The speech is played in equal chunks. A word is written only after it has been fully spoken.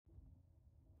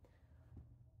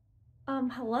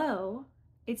Hello.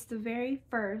 It's the very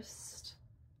first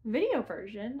video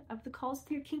version of the Calls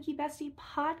with Your Kinky Bestie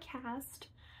podcast.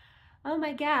 Oh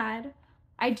my god.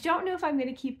 I don't know if I'm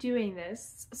going to keep doing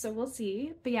this, so we'll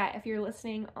see. But yeah, if you're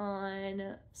listening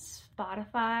on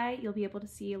Spotify, you'll be able to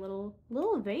see a little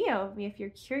video of me if you're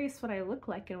curious what I look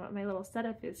like and what my little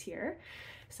setup is here.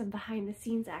 Some behind the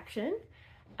scenes action.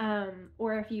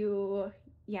 Or if you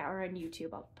or on YouTube,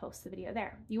 I'll post the video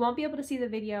there. You won't be able to see the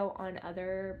video on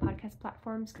other podcast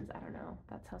platforms because I don't know,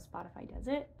 that's how Spotify does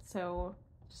it. So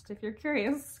just if you're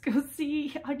curious, go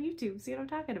see on YouTube, see what I'm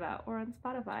talking about, or on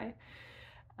Spotify.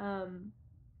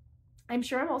 I'm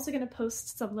sure I'm also going to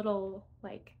post some little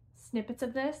like snippets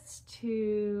of this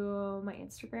to my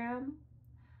Instagram.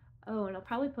 Oh, and I'll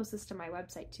probably post this to my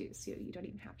website too, so you don't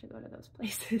even have to go to those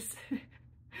places.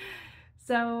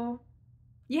 So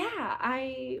yeah,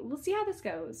 we'll see how this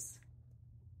goes.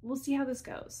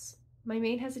 My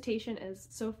main hesitation is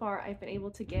so far I've been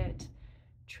able to get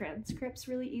transcripts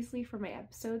really easily for my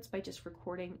episodes by just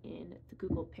recording in the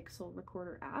Google Pixel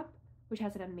Recorder app, which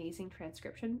has an amazing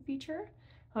transcription feature.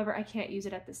 However, I can't use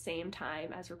it at the same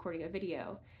time as recording a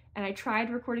video. And I tried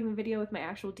recording the video with my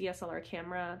actual DSLR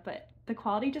camera, but the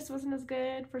quality just wasn't as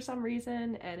good for some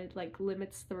reason, and it like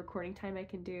limits the recording time I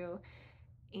can do.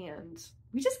 And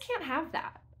we just can't have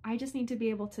that. I just need to be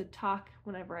able to talk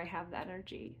whenever I have the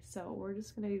energy. So we're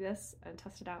just gonna do this and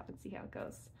test it out and see how it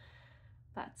goes.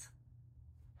 But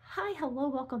hi, hello,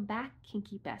 welcome back,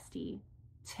 Kinky Bestie.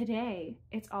 Today,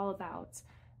 it's all about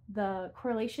the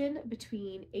correlation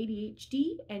between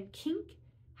ADHD and kink,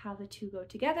 how the two go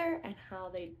together and how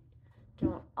they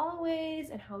don't always,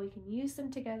 and how we can use them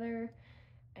together.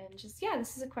 And just, yeah,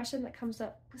 this is a question that comes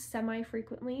up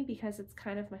semi-frequently because it's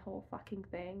kind of my whole fucking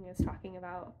thing is talking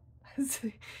about,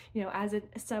 you know, as a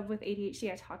sub with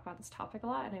ADHD, I talk about this topic a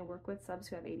lot and I work with subs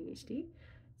who have ADHD.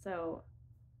 So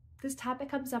this topic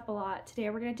comes up a lot. Today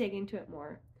we're going to dig into it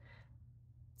more.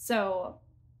 So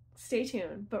stay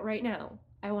tuned. But right now,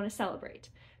 I want to celebrate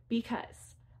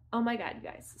because, oh my god, you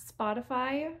guys,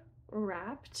 Spotify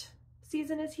Wrapped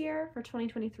season is here for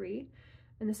 2023.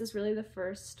 And this is really the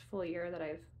first full year that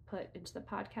I've put into the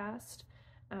podcast.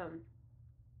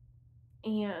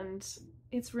 And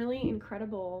it's really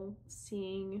incredible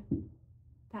seeing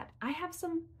that I have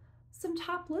some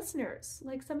top listeners.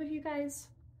 Like some of you guys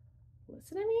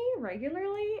listen to me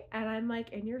regularly and I'm like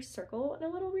in your circle in a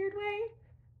little weird way.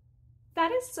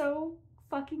 That is so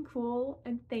fucking cool,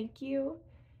 and thank you.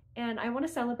 And I want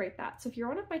to celebrate that. So if you're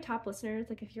one of my top listeners,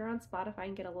 like if you're on Spotify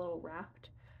and get a little Wrapped,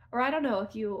 or I don't know,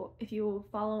 if you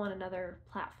follow on another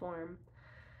platform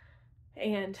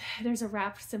and there's a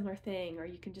Wrapped similar thing, or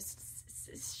you can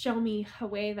just show me a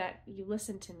way that you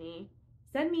listen to me,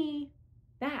 send me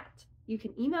that. You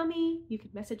can email me, you can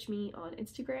message me on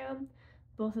Instagram.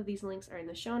 Both of these links are in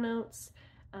the show notes.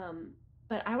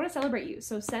 But I want to celebrate you.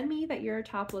 So send me that you're a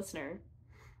top listener,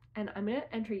 and I'm going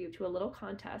to enter you to a little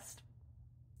contest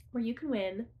where you can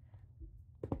win,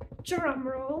 drum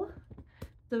roll,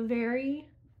 the very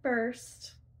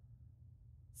first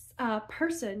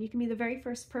person. You can be the very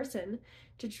first person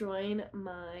to join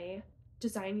my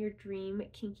Design Your Dream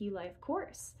Kinky Life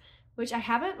course, which I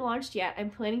haven't launched yet. I'm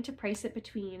planning to price it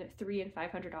between $300 and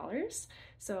 $500.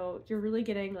 So you're really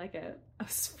getting like a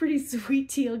pretty sweet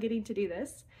deal getting to do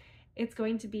this. It's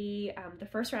going to be the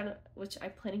first round, which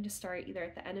I'm planning to start either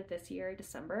at the end of this year,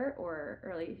 December, or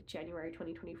early January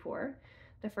 2024.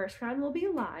 The first round will be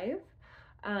live.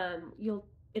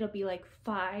 It'll be like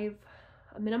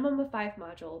a minimum of 5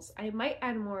 modules. I might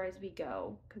add more as we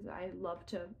go because I love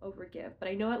to overgive, but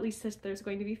I know at least there's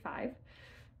going to be 5.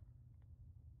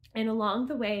 And along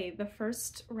the way, the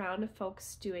first round of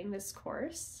folks doing this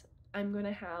course, I'm going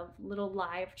to have little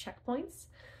live checkpoints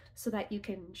so that you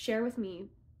can share with me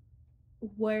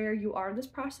where you are in this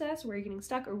process, where you're getting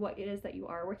stuck, or what it is that you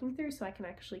are working through, so I can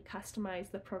actually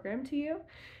customize the program to you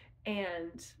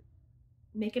and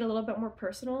make it a little bit more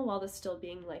personal while this still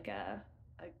being like a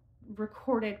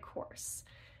recorded course.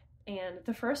 And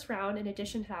the first round, in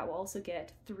addition to that, will also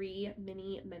get 3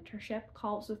 mini mentorship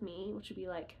calls with me, which would be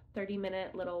like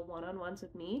 30-minute little one-on-ones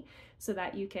with me, so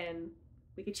that we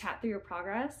could chat through your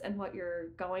progress and what you're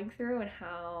going through and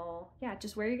how,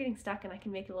 just where you're getting stuck, and I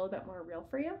can make it a little bit more real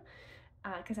for you.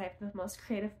 Because I have the most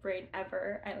creative brain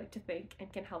ever, I like to think,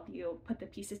 and can help you put the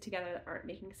pieces together that aren't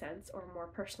making sense or more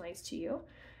personalized to you.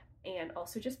 And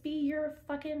also just be your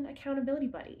fucking accountability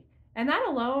buddy. And that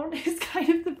alone is kind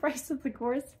of the price of the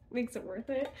course, makes it worth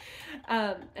it.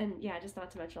 And yeah, just not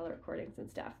to mention all the recordings and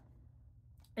stuff.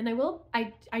 And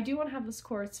I do want to have this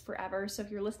course forever. So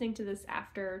if you're listening to this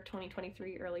after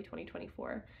 2023, early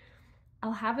 2024,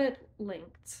 I'll have it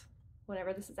linked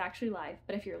whenever this is actually live.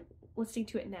 But if you're listening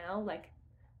to it now, like,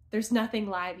 there's nothing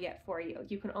live yet for you.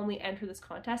 You can only enter this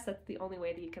contest. That's the only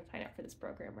way that you can sign up for this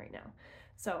program right now.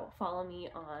 So follow me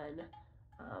on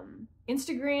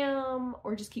Instagram,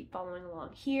 or just keep following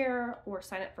along here, or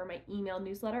sign up for my email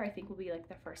newsletter. I think will be like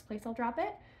the first place I'll drop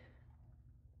it.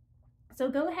 So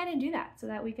go ahead and do that so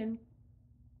that we can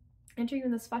enter you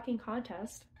in this fucking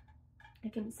contest. I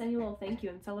can send you a little thank you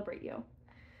and celebrate you.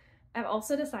 I've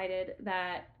also decided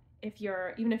that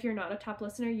even if you're not a top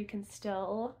listener, you can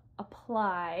still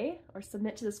apply or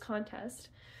submit to this contest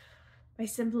by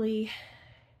simply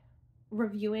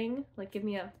reviewing, like give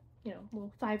me a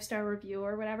little 5-star review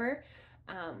or whatever,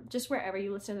 just wherever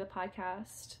you listen to the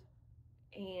podcast,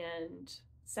 and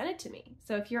send it to me.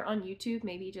 So if you're on YouTube,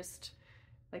 maybe just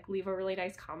like leave a really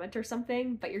nice comment or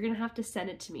something, but you're gonna have to send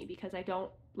it to me because I don't,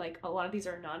 like, a lot of these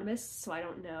are anonymous, so I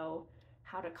don't know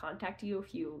how to contact you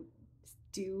if you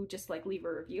do just like leave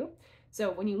a review.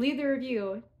 So when you leave the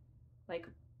review, like,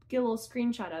 get a little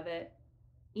screenshot of it,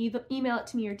 either email it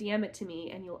to me or DM it to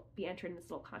me, and you'll be entered in this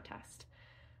little contest.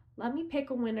 Let me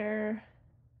pick a winner.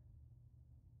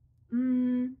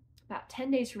 About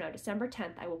 10 days from now, December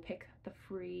 10th, I will pick the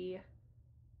free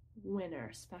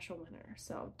winner, special winner.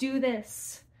 So do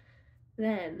this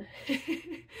then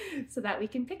so that we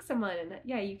can pick someone, and that,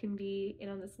 you can be in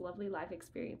on this lovely live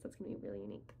experience that's gonna be really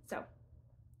unique. So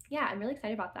yeah, I'm really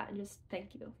excited about that, and just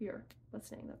thank you if you're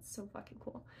listening. That's so fucking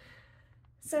cool.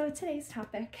 So today's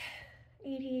topic,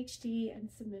 ADHD and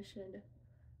submission.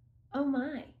 Oh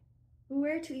my,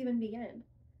 where to even begin?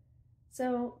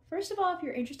 So first of all, if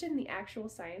you're interested in the actual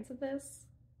science of this,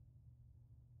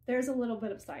 there's a little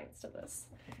bit of science to this.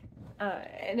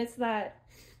 And it's that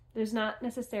there's not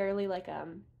necessarily like,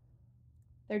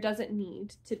 there's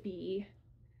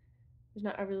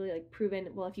not a really like proven,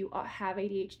 well, if you have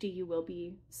ADHD, you will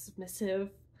be submissive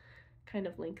kind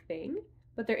of link thing.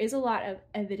 But there is a lot of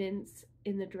evidence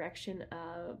in the direction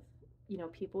of,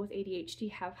 people with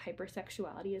ADHD have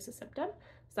hypersexuality as a symptom.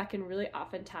 So that can really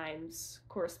oftentimes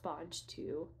correspond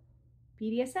to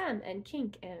BDSM and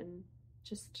kink and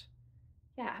just,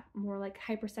 more like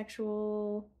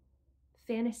hypersexual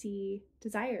fantasy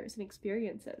desires and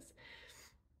experiences.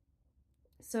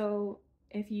 So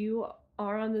if you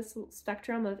are on this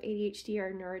spectrum of ADHD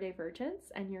or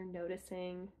neurodivergence and you're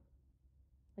noticing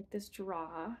like this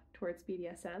draw towards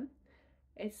BDSM,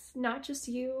 it's not just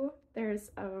you. There's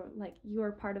you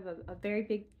are part of a very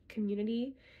big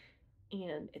community,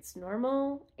 and it's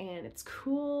normal and it's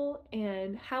cool,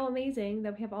 and how amazing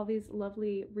that we have all these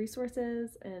lovely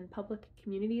resources and public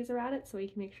communities around it, so we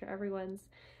can make sure everyone's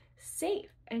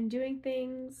safe and doing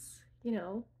things,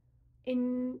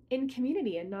 in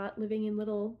community and not living in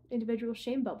little individual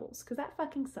shame bubbles, because that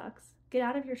fucking sucks. Get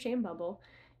out of your shame bubble.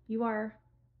 You are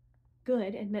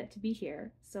good and meant to be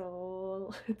here.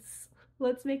 So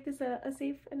let's make this a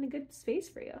safe and a good space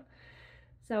for you.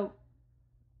 So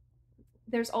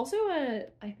there's also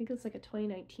I think it's like a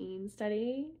 2019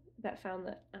 study that found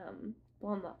that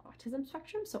on the autism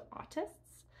spectrum, so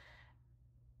autists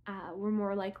were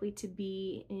more likely to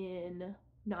be in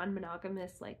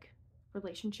non-monogamous like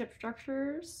relationship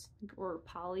structures or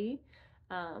poly,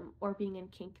 or being in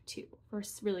kink too, for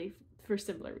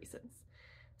similar reasons.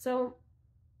 So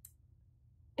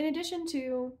in addition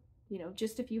to,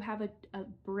 just if you have a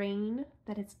brain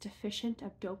that is deficient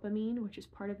of dopamine, which is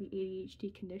part of the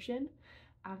ADHD condition,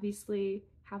 obviously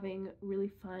having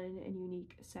really fun and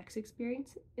unique sex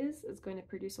experiences is going to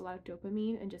produce a lot of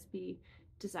dopamine and just be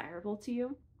desirable to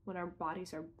you, when our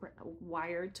bodies are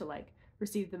wired to like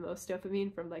receive the most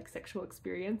dopamine from like sexual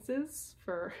experiences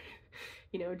for,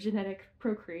 genetic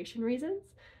procreation reasons.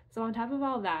 So on top of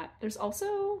all that, there's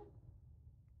also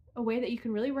a way that you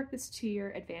can really work this to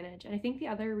your advantage. And I think the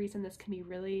other reason this can be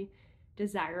really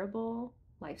desirable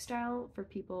lifestyle for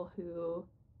people who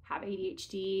have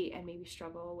ADHD and maybe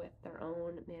struggle with their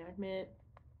own management,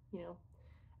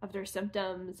 of their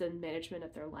symptoms and management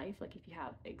of their life, like if you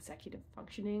have executive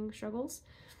functioning struggles,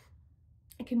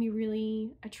 it can be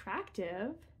really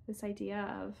attractive, this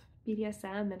idea of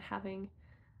BDSM and having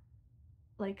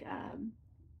like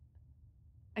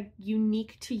a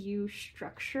unique to you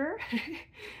structure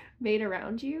made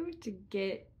around you to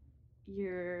get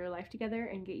your life together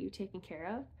and get you taken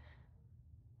care of,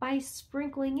 by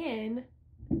sprinkling in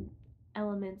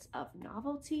elements of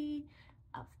novelty,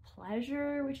 of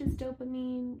pleasure, which is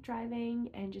dopamine driving,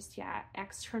 and just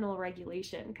external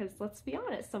regulation. Because let's be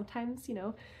honest, sometimes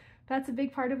that's a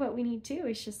big part of what we need too,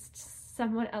 is just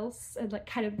someone else, and like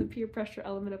kind of the peer pressure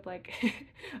element of like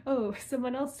oh,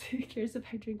 someone else cares if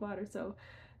I drink water, so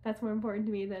that's more important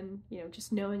to me than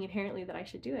just knowing inherently that I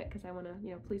should do it because I want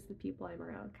to please the people I'm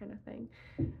around, kind of thing.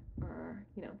 Or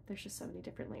there's just so many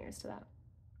different layers to that.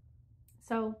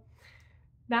 So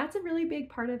that's a really big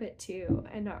part of it too,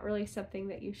 and not really something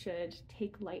that you should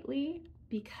take lightly,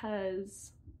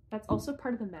 because that's also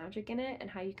part of the magic in it and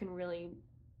how you can really,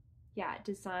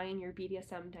 design your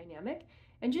BDSM dynamic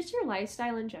and just your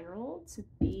lifestyle in general to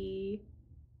be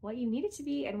what you need it to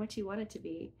be and what you want it to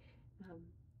be.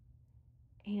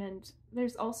 And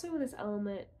there's also this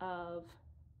element of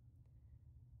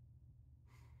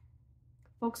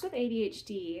folks with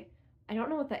ADHD. I don't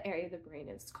know what the area of the brain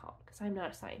is called because I'm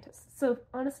not a scientist. So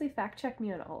honestly, fact check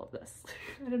me on all of this.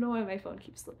 I don't know why my phone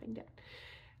keeps slipping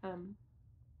down.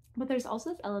 But there's also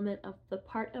this element of the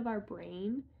part of our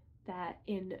brain that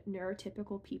in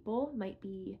neurotypical people might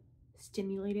be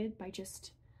stimulated by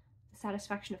just the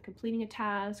satisfaction of completing a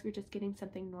task or just getting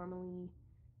something normally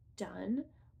done.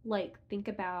 Like, think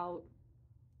about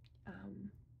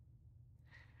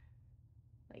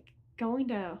like going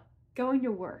to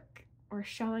work or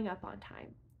showing up on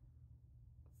time.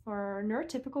 For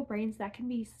neurotypical brains, that can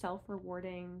be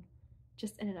self-rewarding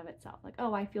just in and of itself. Like,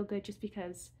 oh, I feel good just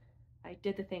because I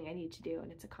did the thing I need to do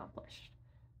and it's accomplished.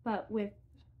 But with,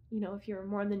 if you're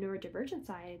more on the neurodivergent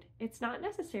side, it's not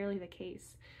necessarily the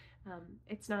case.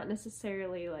 It's not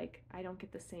necessarily like I don't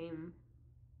get the same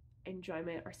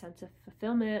enjoyment or sense of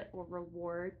fulfillment or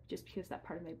reward just because that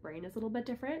part of my brain is a little bit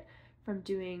different from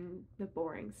doing the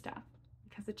boring stuff,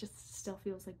 because it just still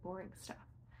feels like boring stuff.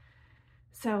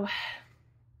 So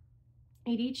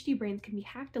ADHD brains can be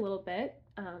hacked a little bit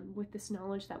with this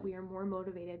knowledge that we are more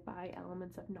motivated by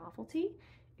elements of novelty,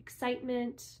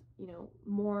 excitement,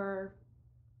 more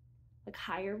like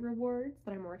higher rewards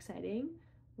that are more exciting,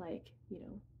 like,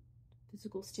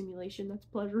 physical stimulation that's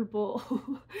pleasurable,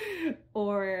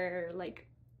 or like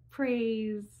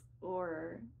praise,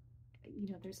 or,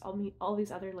 there's all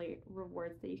these other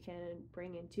rewards that you can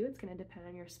bring into. It's going to depend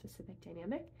on your specific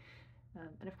dynamic.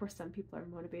 And of course, some people are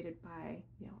motivated by,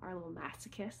 our little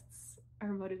masochists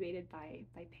are motivated by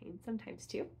pain sometimes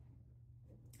too.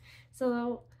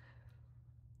 So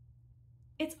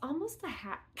it's almost a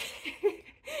hack.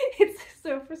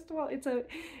 First of all,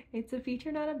 it's a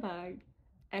feature, not a bug,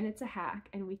 and it's a hack,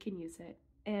 and we can use it.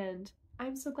 And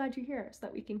I'm so glad you're here so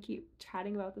that we can keep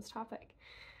chatting about this topic.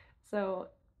 So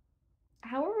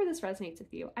however this resonates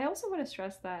with you, I also want to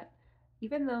stress that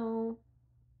even though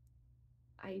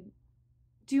I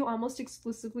do almost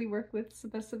exclusively work with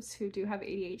submissives who do have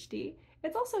ADHD,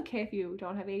 it's also okay if you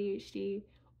don't have ADHD,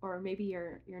 or maybe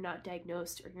you're not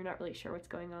diagnosed, or you're not really sure what's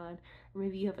going on, or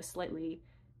maybe you have a slightly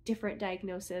different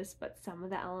diagnosis but some of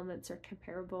the elements are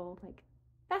comparable. Like,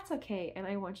 that's okay, and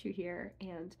I want you here.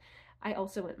 And I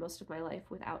also went most of my life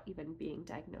without even being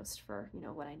diagnosed for,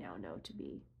 what I now know to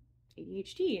be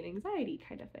ADHD and anxiety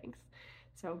kind of things.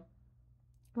 So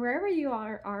wherever you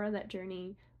are on that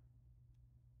journey,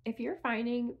 if you're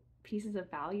finding pieces of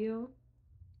value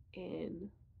in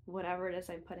whatever it is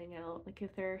I'm putting out, like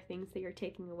if there are things that you're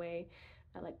taking away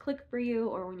that like click for you,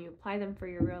 or when you apply them for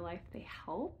your real life, they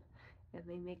help and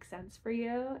they make sense for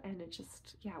you, and it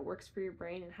just, works for your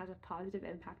brain and has a positive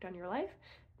impact on your life,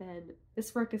 then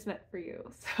this work is meant for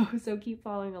you. So keep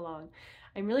following along.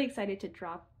 I'm really excited to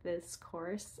drop this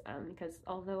course because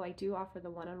although I do offer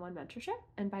the one-on-one mentorship,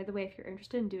 and by the way, if you're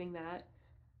interested in doing that,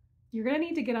 you're going to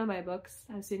need to get on my books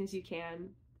as soon as you can,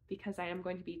 because I am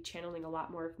going to be channeling a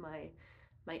lot more of my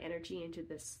energy into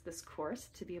this course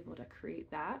to be able to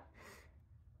create that.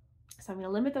 So I'm going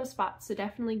to limit those spots. So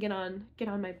definitely get on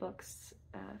my books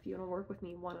if you want to work with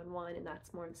me one-on-one, and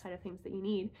that's more the side of things that you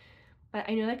need. But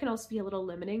I know that can also be a little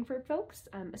limiting for folks,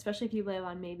 especially if you live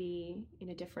on maybe in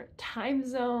a different time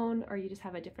zone, or you just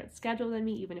have a different schedule than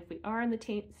me, even if we are in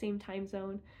the same time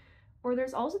zone. Or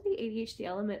there's also the ADHD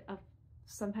element of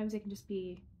sometimes it can just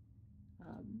be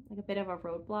like a bit of a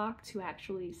roadblock to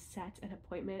actually set an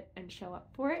appointment and show up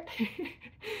for it.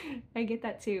 I get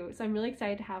that too. So I'm really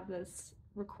excited to have this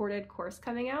recorded course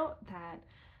coming out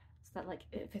so that like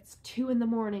if it's 2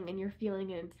 a.m. and you're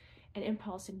feeling an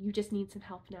impulse and you just need some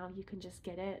help now, you can just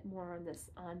get it more on this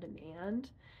on demand,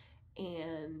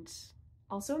 and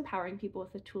also empowering people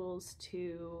with the tools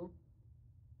to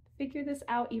figure this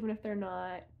out, even if they're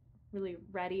not really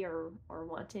ready or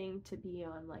wanting to be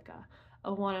on like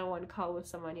a one-on-one call with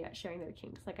someone yet sharing their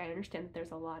kinks. Like, I understand that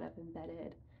there's a lot of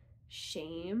embedded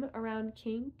shame around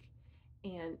kink,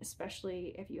 and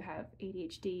especially if you have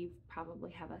ADHD, you probably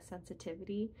have a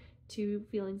sensitivity to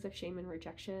feelings of shame and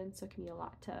rejection, so it can be a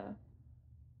lot to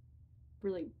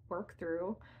really work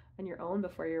through on your own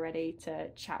before you're ready to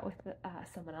chat with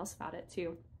someone else about it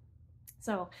too.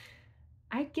 So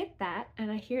I get that,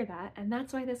 and I hear that, and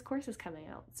that's why this course is coming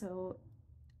out. So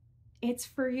it's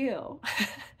for you.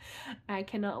 I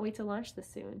cannot wait to launch this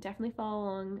soon. Definitely follow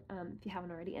along if you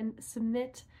haven't already, and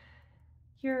submit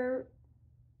your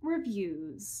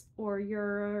reviews or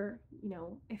your,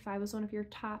 if I was one of your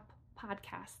top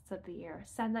podcasts of the year,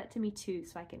 send that to me too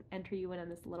so I can enter you in on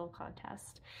this little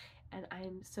contest. And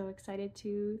I'm so excited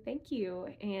to thank you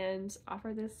and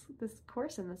offer this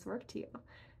course and this work to you.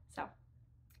 So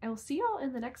I will see y'all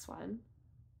in the next one.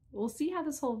 We'll see how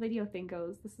this whole video thing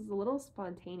goes. This is a little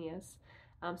spontaneous.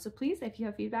 So please, if you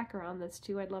have feedback around this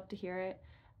too, I'd love to hear it.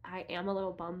 I am a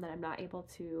little bummed that I'm not able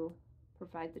to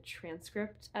provide the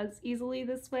transcript as easily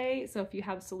this way. So if you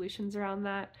have solutions around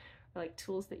that, or like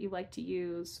tools that you like to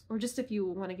use, or just if you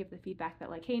want to give the feedback that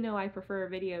like, hey, no, I prefer a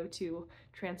video to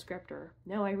transcript, or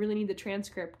no, I really need the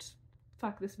transcript,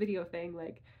 fuck this video thing,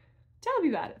 like, tell me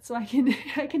about it so I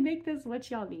can make this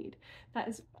what y'all need. That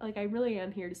is, like, I really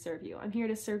am here to serve you. I'm here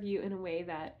to serve you in a way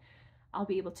that I'll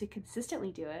be able to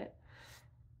consistently do it.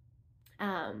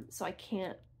 So I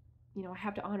can't, I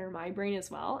have to honor my brain as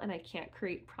well, and I can't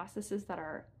create processes that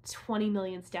are 20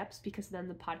 million steps, because then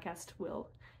the podcast will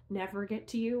never get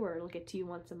to you, or it'll get to you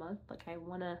once a month. Like, I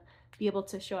want to be able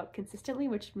to show up consistently,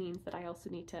 which means that I also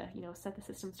need to, set the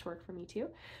systems to work for me too.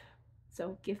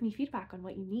 So give me feedback on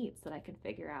what you need so that I can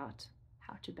figure out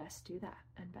how to best do that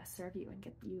and best serve you and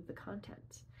get you the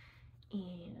content.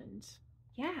 And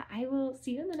yeah, I will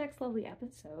see you in the next lovely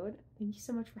episode. Thank you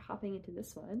so much for hopping into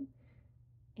this one.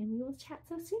 And we will chat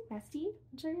so soon, bestie.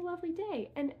 Enjoy your lovely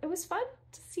day. And it was fun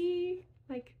to see,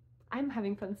 like, I'm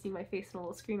having fun seeing my face on a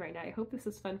little screen right now. I hope this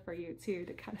is fun for you too,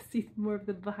 to kind of see more of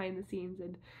the behind the scenes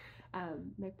and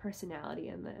my personality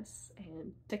in this,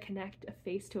 and to connect a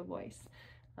face to a voice.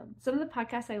 Some of the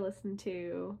podcasts I listen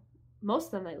to, most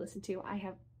of them I listen to, I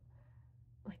have,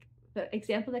 like, the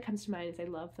example that comes to mind is I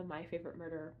love the My Favorite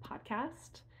Murder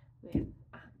podcast with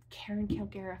Karen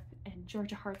Kilgariff and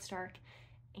Georgia Hardstark,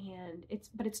 and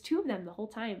it's two of them the whole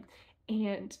time.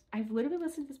 And I've literally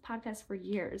listened to this podcast for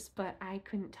years, but I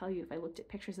couldn't tell you if I looked at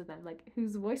pictures of them, like,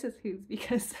 whose voice is whose,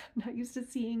 because I'm not used to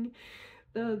seeing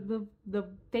the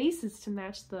faces to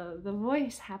match the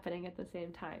voice happening at the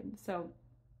same time. So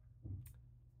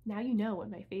now you know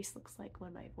what my face looks like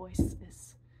when my voice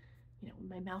is, when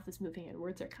my mouth is moving and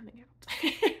words are coming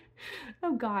out.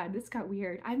 Oh God, this got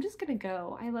weird. I'm just gonna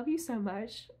go. I love you so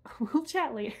much. We'll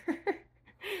chat later.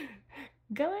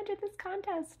 Go enter this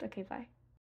contest. Okay, bye.